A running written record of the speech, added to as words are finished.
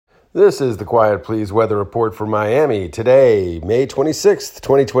This is the Quiet Please weather report for Miami. Today, May 26th,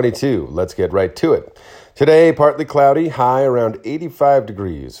 2022. Let's get right to it. Today, partly cloudy, high around 85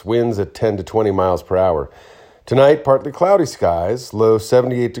 degrees, winds at 10 to 20 miles per hour. Tonight, partly cloudy skies, low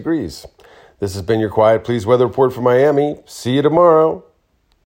 78 degrees. This has been your Quiet Please weather report for Miami. See you tomorrow.